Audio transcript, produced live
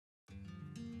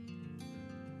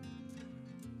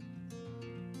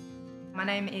My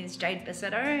name is Jade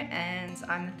Bassetto and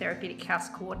I'm the Therapeutic House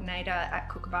Coordinator at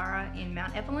Kookaburra in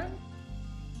Mount Evelyn.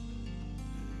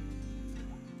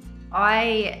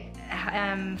 I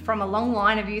am from a long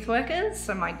line of youth workers.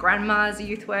 So my grandma's a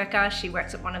youth worker. She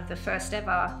works at one of the first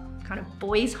ever kind of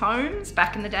boys' homes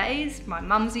back in the days. My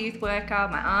mum's a youth worker,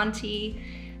 my auntie,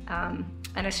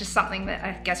 and it's just something that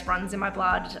I guess runs in my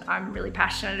blood. I'm really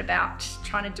passionate about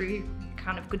trying to do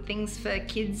kind of good things for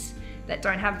kids that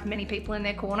don't have many people in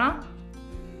their corner.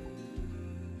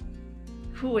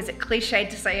 Ooh, is it cliched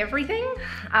to say everything?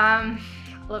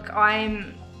 Look,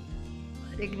 I'm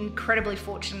incredibly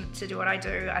fortunate to do what I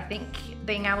do. I think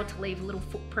being able to leave a little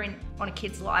footprint on a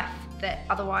kid's life that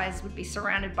otherwise would be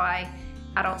surrounded by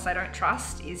adults they don't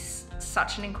trust is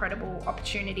such an incredible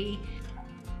opportunity.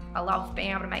 I love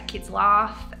being able to make kids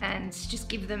laugh and just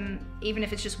give them, even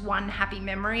if it's just one happy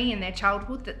memory in their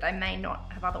childhood that they may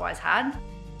not have otherwise had.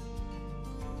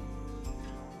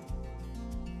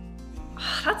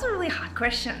 That's a really hard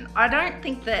question. I don't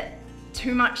think that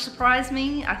too much surprised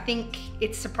me. I think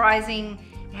it's surprising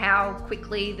how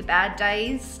quickly the bad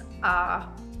days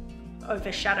are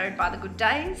overshadowed by the good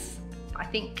days. I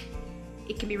think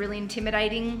it can be really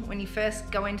intimidating when you first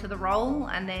go into the role,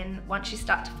 and then once you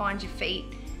start to find your feet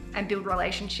and build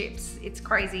relationships, it's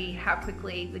crazy how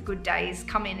quickly the good days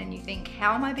come in and you think,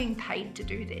 how am I being paid to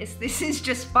do this? This is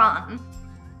just fun.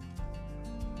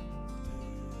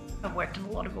 I've worked in a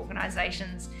lot of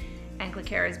organisations.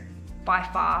 Anglicare is by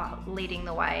far leading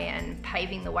the way and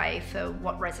paving the way for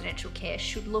what residential care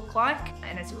should look like.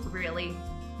 And it's a really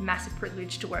massive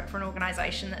privilege to work for an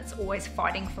organisation that's always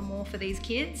fighting for more for these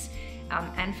kids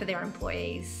and for their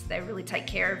employees. They really take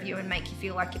care of you and make you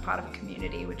feel like you're part of a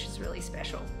community, which is really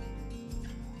special.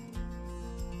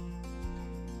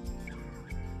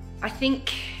 I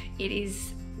think it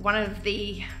is one of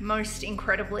the most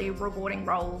incredibly rewarding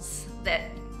roles that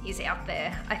is out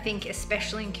there. I think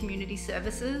especially in community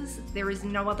services, there is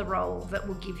no other role that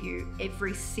will give you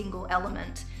every single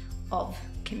element of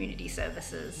community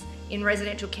services. In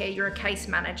residential care, you're a case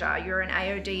manager, you're an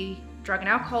AOD drug and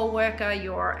alcohol worker,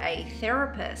 you're a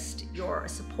therapist, you're a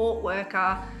support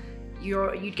worker,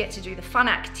 you get to do the fun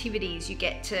activities, you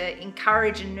get to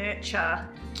encourage and nurture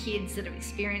kids that have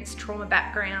experienced trauma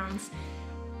backgrounds.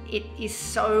 It is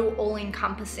so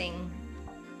all-encompassing.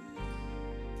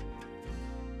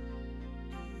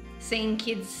 Seeing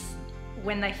kids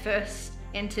when they first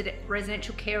entered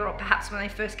residential care, or perhaps when they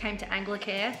first came to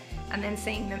Anglicare, and then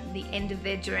seeing them at the end of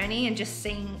their journey and just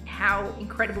seeing how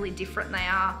incredibly different they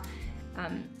are,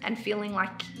 and feeling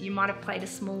like you might have played a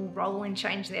small role in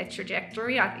changing their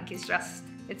trajectory, I think is just,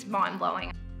 it's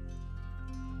mind-blowing.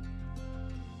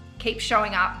 Keep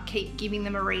showing up, keep giving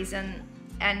them a reason,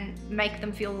 and make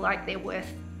them feel like they're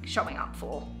worth showing up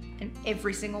for. And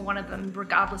every single one of them,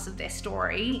 regardless of their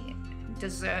story,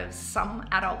 deserves some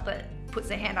adult that puts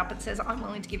their hand up and says, I'm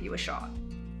willing to give you a shot.